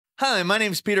Hi, my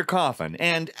name's Peter Coffin,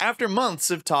 and after months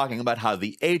of talking about how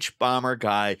the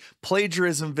Hbomberguy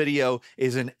plagiarism video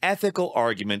is an ethical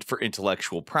argument for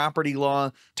intellectual property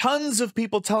law, tons of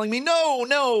people telling me,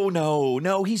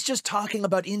 no, he's just talking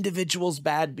about individuals'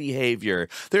 bad behavior.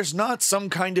 There's not some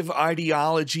kind of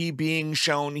ideology being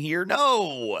shown here.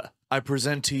 No! I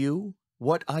present to you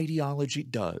what ideology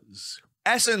does.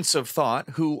 Essence of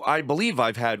Thought, who I believe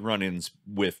I've had run-ins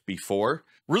with before,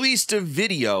 released a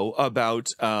video about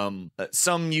some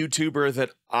YouTuber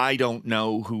that I don't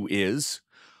know who is,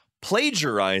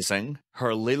 plagiarizing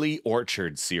her Lily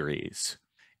Orchard series.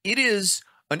 It is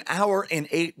an hour and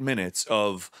 8 minutes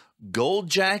of gold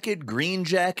jacket, green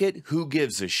jacket, who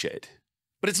gives a shit.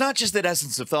 But it's not just that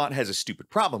Essence of Thought has a stupid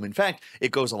problem. In fact,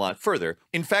 it goes a lot further.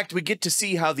 In fact, we get to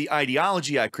see how the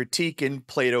ideology I critique in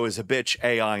Plato is a Bitch,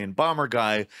 AI, and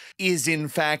Hbomberguy is in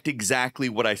fact exactly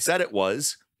what I said it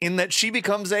was, in that she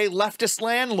becomes a leftist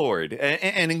landlord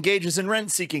and engages in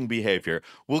rent-seeking behavior.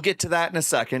 We'll get to that in a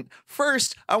second.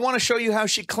 First, I want to show you how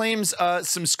she claims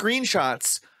some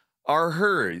screenshots are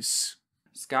hers.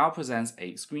 Scow presents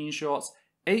 8 screenshots,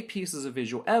 8 pieces of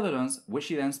visual evidence, which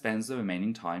he then spends the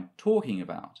remaining time talking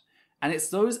about. And it's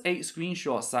those 8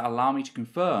 screenshots that allow me to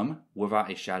confirm,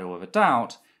 without a shadow of a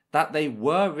doubt, that they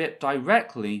were ripped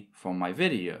directly from my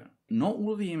video. Not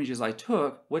all of the images I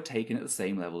took were taken at the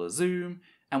same level of zoom,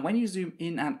 and when you zoom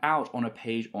in and out on a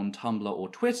page on Tumblr or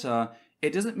Twitter,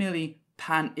 it doesn't merely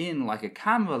pan in like a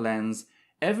camera lens,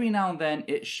 every now and then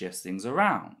it shifts things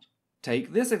around.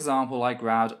 Take this example I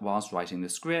grabbed whilst writing the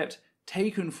script,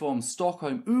 taken from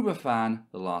Stockholm Uberfan,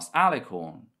 The Last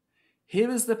Alicorn.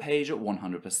 Here is the page at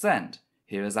 100%,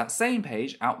 here is that same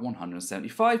page at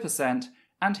 175%,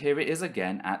 and here it is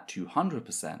again at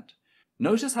 200%.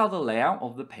 Notice how the layout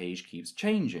of the page keeps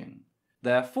changing.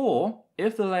 Therefore,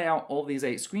 if the layout of these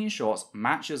 8 screenshots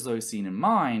matches those seen in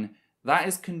mine, that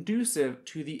is conducive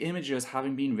to the images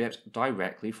having been ripped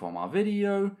directly from our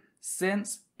video,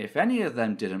 since if any of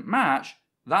them didn't match,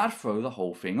 that'd throw the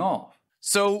whole thing off.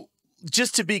 So,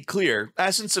 just to be clear,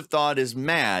 Essence of Thought is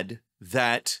mad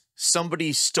that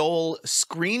somebody stole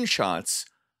screenshots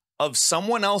of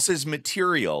someone else's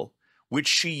material, which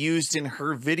she used in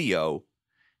her video,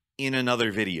 in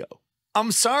another video.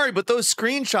 I'm sorry, but those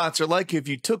screenshots are like if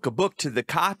you took a book to the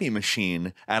copy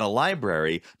machine at a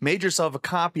library, made yourself a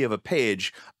copy of a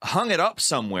page, hung it up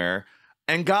somewhere,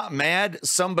 and got mad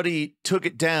somebody took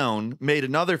it down, made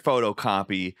another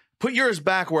photocopy, put yours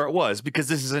back where it was, because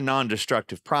this is a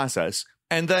non-destructive process,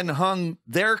 and then hung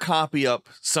their copy up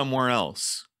somewhere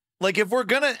else. Like, if we're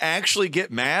gonna actually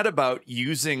get mad about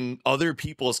using other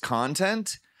people's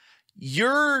content,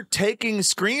 you're taking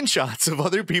screenshots of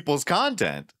other people's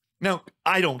content. Now,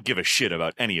 I don't give a shit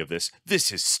about any of this.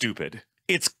 This is stupid.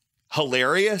 It's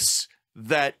hilarious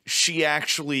that she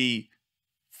actually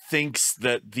thinks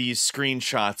that these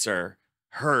screenshots are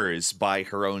hers by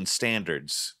her own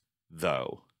standards,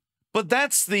 though. But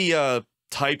that's the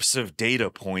types of data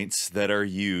points that are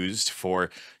used for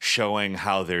showing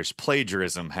how there's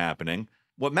plagiarism happening.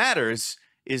 What matters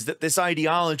is that this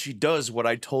ideology does what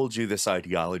I told you this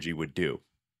ideology would do.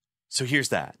 So here's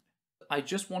that. I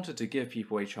just wanted to give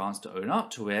people a chance to own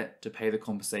up to it, to pay the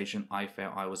compensation I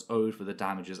felt I was owed for the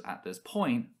damages at this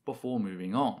point, before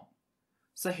moving on.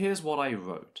 So here's what I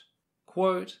wrote.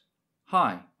 Quote,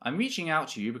 "Hi, I'm reaching out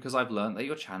to you because I've learned that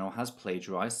your channel has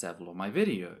plagiarized several of my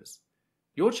videos.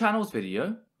 Your channel's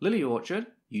video, Lily Orchard,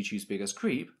 YouTube's biggest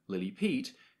creep, Lily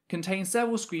Pete, contains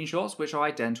several screenshots which are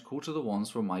identical to the ones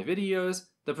from my videos,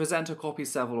 the presenter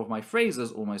copies several of my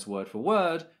phrases almost word for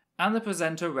word, and the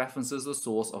presenter references the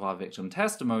source of our victim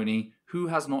testimony, who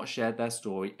has not shared their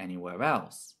story anywhere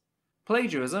else.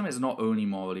 Plagiarism is not only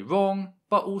morally wrong,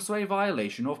 but also a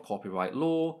violation of copyright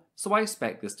law, so I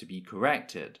expect this to be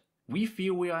corrected. We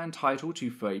feel we are entitled to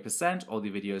 30% of the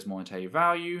video's monetary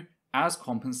value as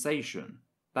compensation.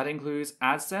 That includes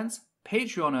AdSense,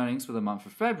 Patreon earnings for the month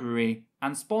of February,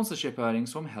 and sponsorship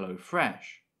earnings from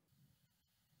HelloFresh."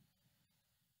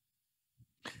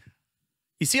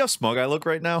 You see how smug I look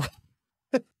right now?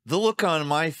 The look on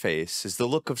my face is the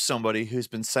look of somebody who's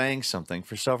been saying something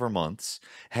for several months,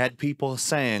 had people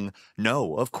saying,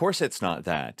 no, of course it's not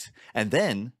that, and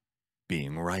then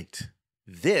being right.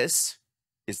 This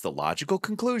is the logical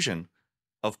conclusion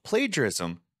of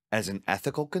plagiarism as an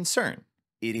ethical concern.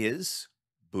 It is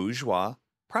bourgeois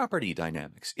property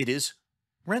dynamics. It is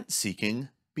rent-seeking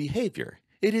behavior.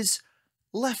 It is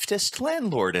leftist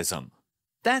landlordism.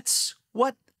 That's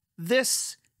what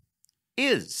this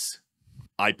is.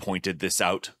 I pointed this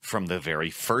out from the very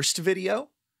first video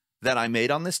that I made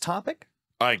on this topic.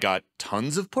 I got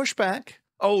tons of pushback.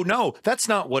 Oh no, that's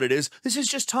not what it is. This is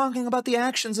just talking about the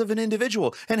actions of an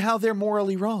individual and how they're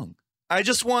morally wrong. I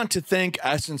just want to thank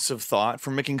Essence of Thought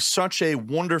for making such a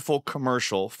wonderful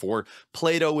commercial for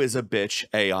Plato is a Bitch,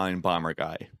 AI and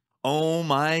Hbomberguy. Oh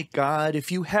my God,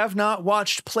 if you have not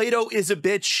watched Plato is a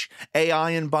Bitch,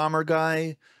 AI and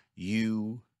Hbomberguy,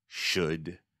 you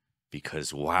should,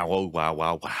 because wow, oh, wow,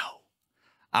 wow, wow.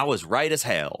 I was right as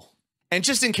hell. And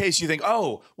just in case you think,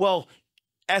 oh, well,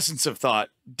 Essence of Thought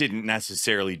didn't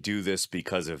necessarily do this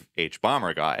because of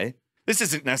Hbomberguy. This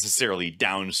isn't necessarily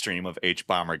downstream of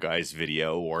Hbomberguy's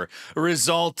video or a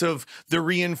result of the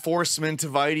reinforcement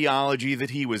of ideology that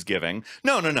he was giving.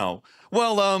 No, no, no.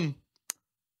 Well,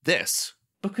 this.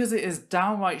 Because it is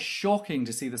downright shocking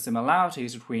to see the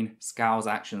similarities between Scow's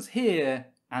actions here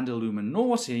and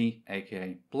Illuminati,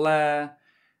 aka Blair,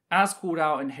 as called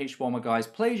out in Hbomberguy's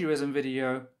plagiarism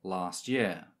video last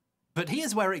year. But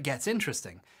here's where it gets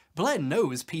interesting. Blair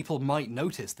knows people might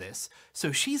notice this,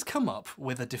 so she's come up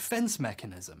with a defense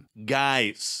mechanism.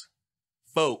 Guys,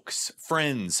 folks,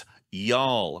 friends,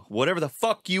 y'all, whatever the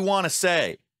fuck you want to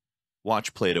say,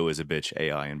 watch Plato is a Bitch,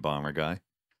 AI and Hbomberguy.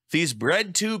 These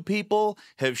breadtube people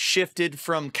have shifted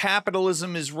from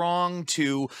capitalism is wrong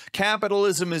to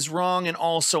capitalism is wrong and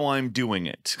also I'm doing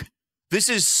it. This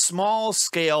is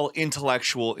small-scale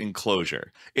intellectual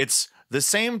enclosure. It's the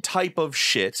same type of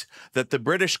shit that the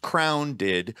British Crown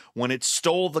did when it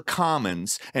stole the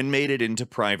commons and made it into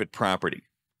private property.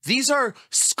 These are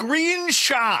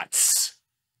screenshots.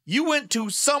 You went to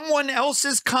someone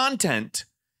else's content,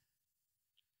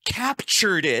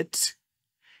 captured it,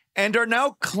 and are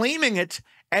now claiming it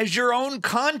as your own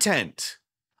content.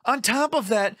 On top of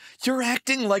that, you're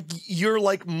acting like you're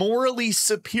like morally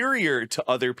superior to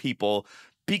other people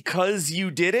because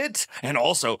you did it. And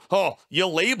also, oh, you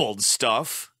labeled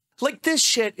stuff. Like, this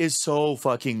shit is so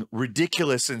fucking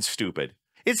ridiculous and stupid.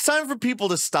 It's time for people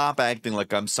to stop acting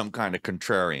like I'm some kind of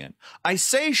contrarian. I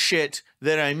say shit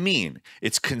that I mean.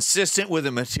 It's consistent with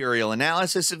a material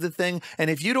analysis of the thing, and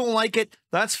if you don't like it,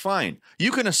 that's fine.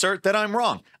 You can assert that I'm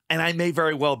wrong, and I may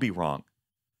very well be wrong.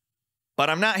 But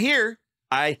I'm not here.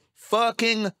 I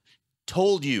fucking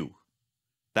told you.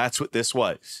 That's what this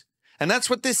was. And that's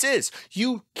what this is.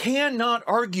 You cannot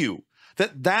argue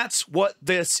that that's what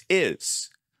this is.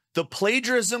 The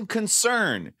plagiarism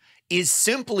concern is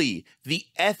simply the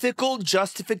ethical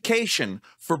justification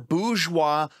for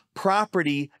bourgeois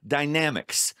property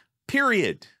dynamics,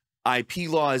 period. IP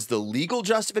law is the legal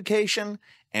justification,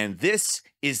 and this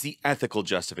is the ethical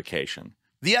justification.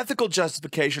 The ethical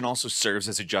justification also serves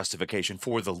as a justification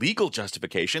for the legal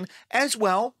justification as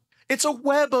well. It's a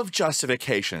web of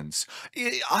justifications,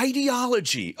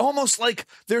 ideology, almost like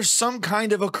there's some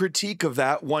kind of a critique of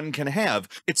that one can have.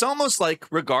 It's almost like,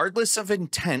 regardless of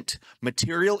intent,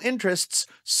 material interests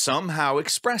somehow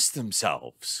express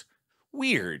themselves.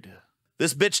 Weird.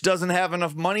 This bitch doesn't have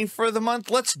enough money for the month.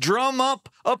 Let's drum up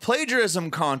a plagiarism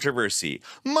controversy.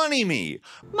 Money me.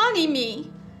 Money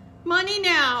me. Money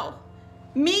now.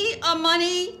 Me a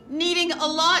money needing a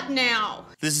lot now.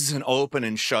 This is an open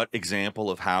and shut example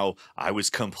of how I was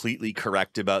completely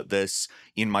correct about this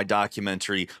in my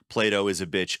documentary, Plato is a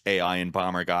Bitch, AI and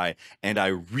Hbomberguy. And I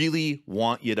really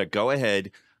want you to go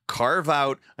ahead, carve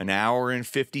out an hour and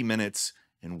 50 minutes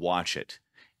and watch it.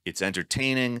 It's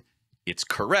entertaining, it's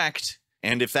correct,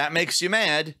 and if that makes you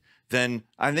mad, then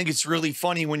I think it's really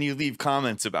funny when you leave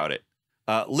comments about it.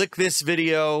 Lick this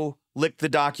video, lick the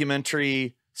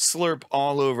documentary, slurp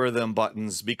all over them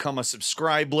buttons, become a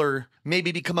subscriber,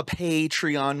 maybe become a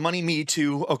Patreon, money me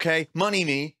too, okay? Money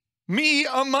me. Me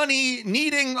a money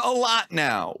needing a lot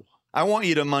now. I want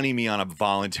you to money me on a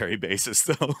voluntary basis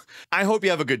though. I hope you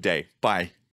have a good day. Bye.